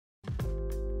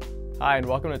Hi, and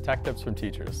welcome to Tech Tips from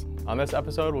Teachers. On this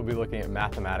episode, we'll be looking at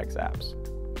mathematics apps.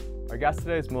 Our guest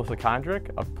today is Melissa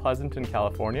Kondrick of Pleasanton,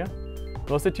 California.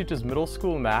 Melissa teaches middle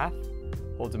school math,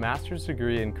 holds a master's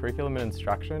degree in curriculum and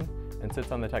instruction, and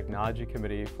sits on the technology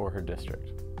committee for her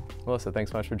district. Melissa,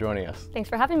 thanks so much for joining us. Thanks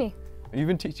for having me. You've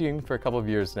been teaching for a couple of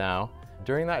years now.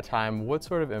 During that time, what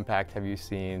sort of impact have you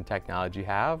seen technology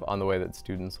have on the way that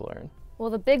students learn? Well,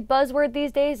 the big buzzword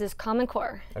these days is Common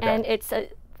Core, and it's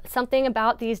something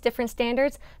about these different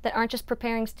standards that aren't just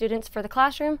preparing students for the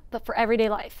classroom, but for everyday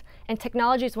life. And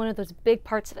technology is one of those big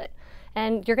parts of it.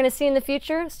 And you're going to see in the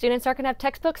future, students aren't going to have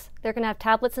textbooks, they're going to have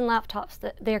tablets and laptops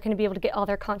that they're going to be able to get all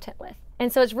their content with.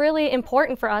 And so it's really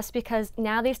important for us because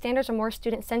now these standards are more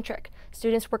student-centric.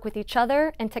 Students work with each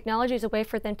other, and technology is a way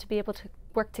for them to be able to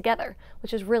work together,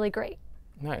 which is really great.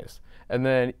 Nice. And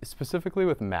then specifically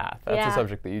with math, that's a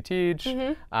subject that you teach.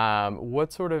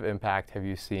 What sort of impact have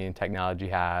you seen technology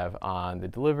have on the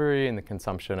delivery and the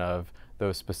consumption of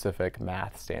those specific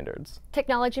math standards?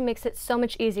 Technology makes it so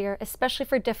much easier, especially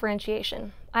for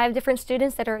differentiation. I have different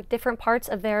students that are at different parts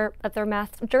of their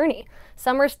math journey.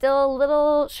 Some are still a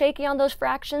little shaky on those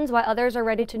fractions, while others are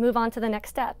ready to move on to the next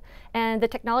step. And the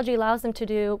technology allows them to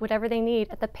do whatever they need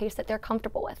at the pace that they're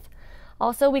comfortable with.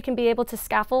 Also, we can be able to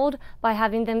scaffold by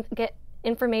having them get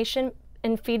information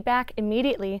and feedback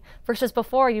immediately versus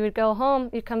before you would go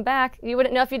home, you'd come back, you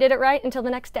wouldn't know if you did it right until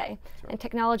the next day. Sure. And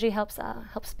technology helps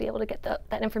be able to get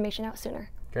that information out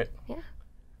sooner. Great. Yeah.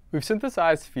 We've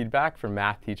synthesized feedback from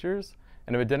math teachers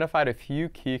and have identified a few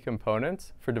key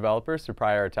components for developers to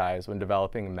prioritize when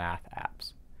developing math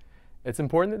apps. It's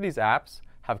important that these apps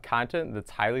have content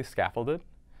that's highly scaffolded,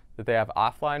 that they have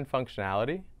offline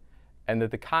functionality, and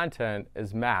that the content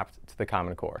is mapped to the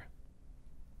Common Core.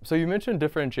 So you mentioned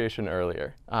differentiation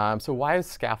earlier. So why is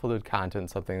scaffolded content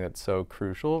something that's so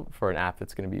crucial for an app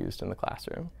that's going to be used in the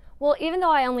classroom? Well, even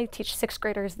though I only teach 6th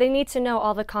graders, they need to know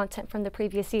all the content from the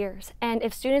previous years. And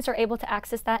if students are able to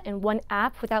access that in one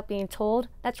app without being told,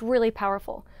 that's really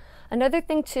powerful. Another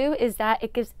thing too is that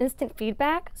it gives instant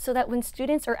feedback so that when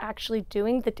students are actually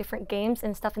doing the different games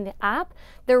and stuff in the app,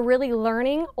 they're really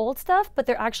learning old stuff, but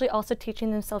they're actually also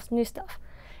teaching themselves new stuff.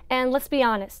 And let's be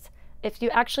honest, if you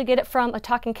actually get it from a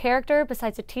talking character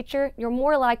besides a teacher, you're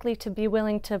more likely to be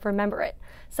willing to remember it.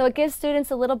 So it gives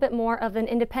students a little bit more of an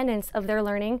independence of their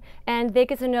learning, and they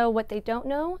get to know what they don't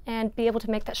know and be able to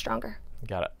make that stronger.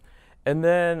 Got it. And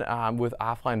then with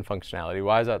offline functionality,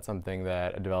 why is that something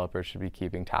that a developer should be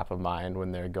keeping top of mind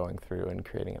when they're going through and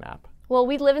creating an app? Well,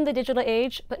 we live in the digital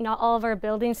age, but not all of our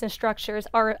buildings and structures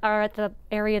are at the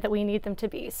area that we need them to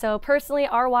be. So personally,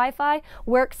 our Wi-Fi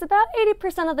works about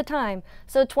 80% of the time.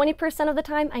 So 20% of the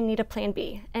time, I need a plan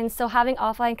B. And so having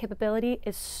offline capability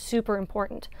is super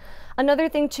important. Another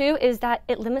thing too is that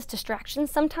it limits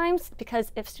distractions sometimes,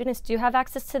 because if students do have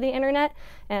access to the internet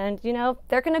and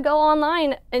they're going to go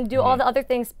online and do all the other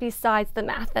things besides the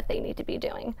math that they need to be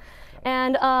doing.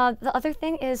 And the other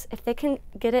thing is if they can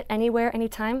get it anywhere,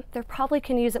 anytime, they probably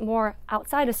can use it more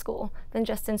outside of school than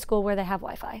just in school where they have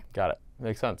Wi-Fi. Got it.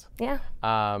 Makes sense. Yeah.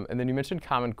 And then you mentioned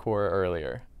Common Core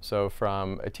earlier. So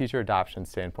from a teacher adoption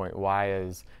standpoint, why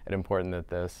is it important that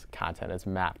this content is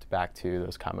mapped back to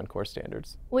those Common Core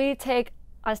standards? We take,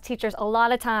 as teachers, a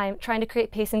lot of time trying to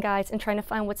create pacing guides and trying to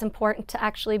find what's important to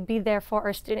actually be there for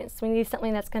our students. We need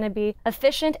something that's going to be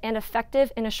efficient and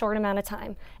effective in a short amount of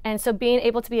time. And so being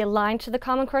able to be aligned to the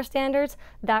Common Core standards,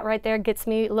 that right there gets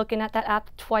me looking at that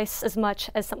app twice as much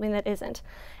as something that isn't.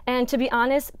 And to be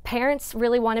honest, parents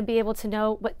really want to be able to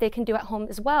know what they can do at home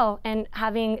as well. And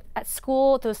having at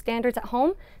school those standards at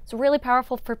home, it's really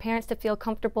powerful for parents to feel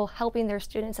comfortable helping their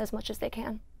students as much as they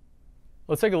can.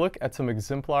 Let's take a look at some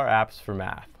exemplar apps for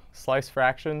math: Slice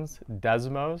Fractions,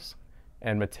 Desmos,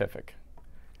 and Matific.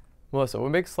 Melissa,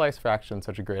 what makes Slice Fractions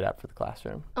such a great app for the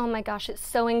classroom? Oh my gosh, it's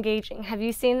so engaging. Have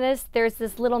you seen this? There's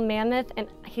this little mammoth, and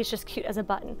he's just cute as a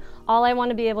button. All I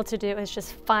want to be able to do is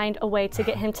just find a way to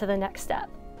get him to the next step.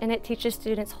 And it teaches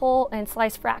students whole and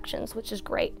slice fractions, which is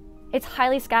great. It's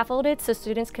highly scaffolded, so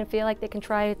students can feel like they can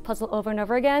try a puzzle over and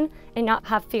over again and not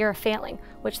have fear of failing,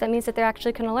 which that means that they're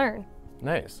actually going to learn.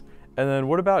 Nice. And then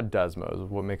what about Desmos?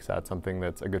 What makes that something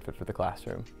that's a good fit for the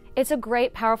classroom? It's a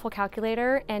great, powerful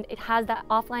calculator, and it has that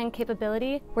offline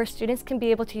capability where students can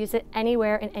be able to use it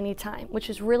anywhere and anytime, which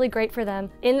is really great for them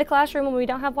in the classroom when we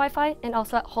don't have Wi-Fi, and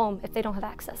also at home if they don't have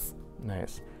access.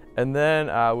 Nice. And then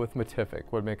with Matific,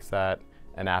 what makes that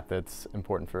an app that's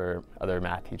important for other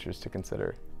math teachers to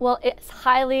consider? Well, it's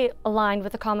highly aligned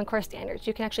with the Common Core standards.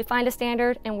 You can actually find a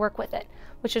standard and work with it,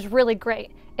 which is really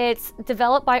great. It's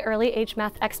developed by early age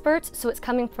math experts, so it's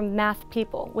coming from math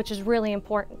people, which is really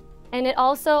important. And it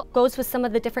also goes with some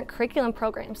of the different curriculum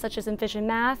programs, such as Envision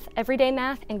Math, Everyday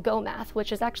Math, and Go Math,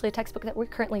 which is actually a textbook that we're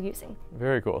currently using.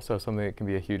 Very cool. So something that can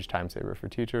be a huge time saver for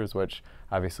teachers, which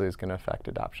obviously is going to affect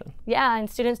adoption. Yeah, and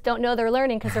students don't know they're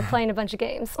learning because they're playing a bunch of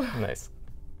games. Nice.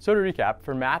 So to recap,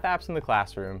 for math apps in the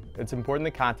classroom, it's important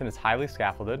that content is highly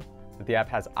scaffolded, that the app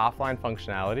has offline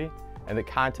functionality, and that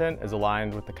content is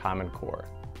aligned with the Common Core.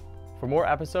 For more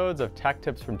episodes of Tech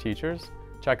Tips from Teachers,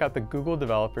 check out the Google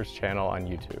Developers channel on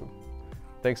YouTube.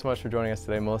 Thanks so much for joining us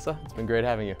today, Melissa. It's been great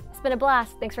having you. It's been a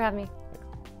blast. Thanks for having me.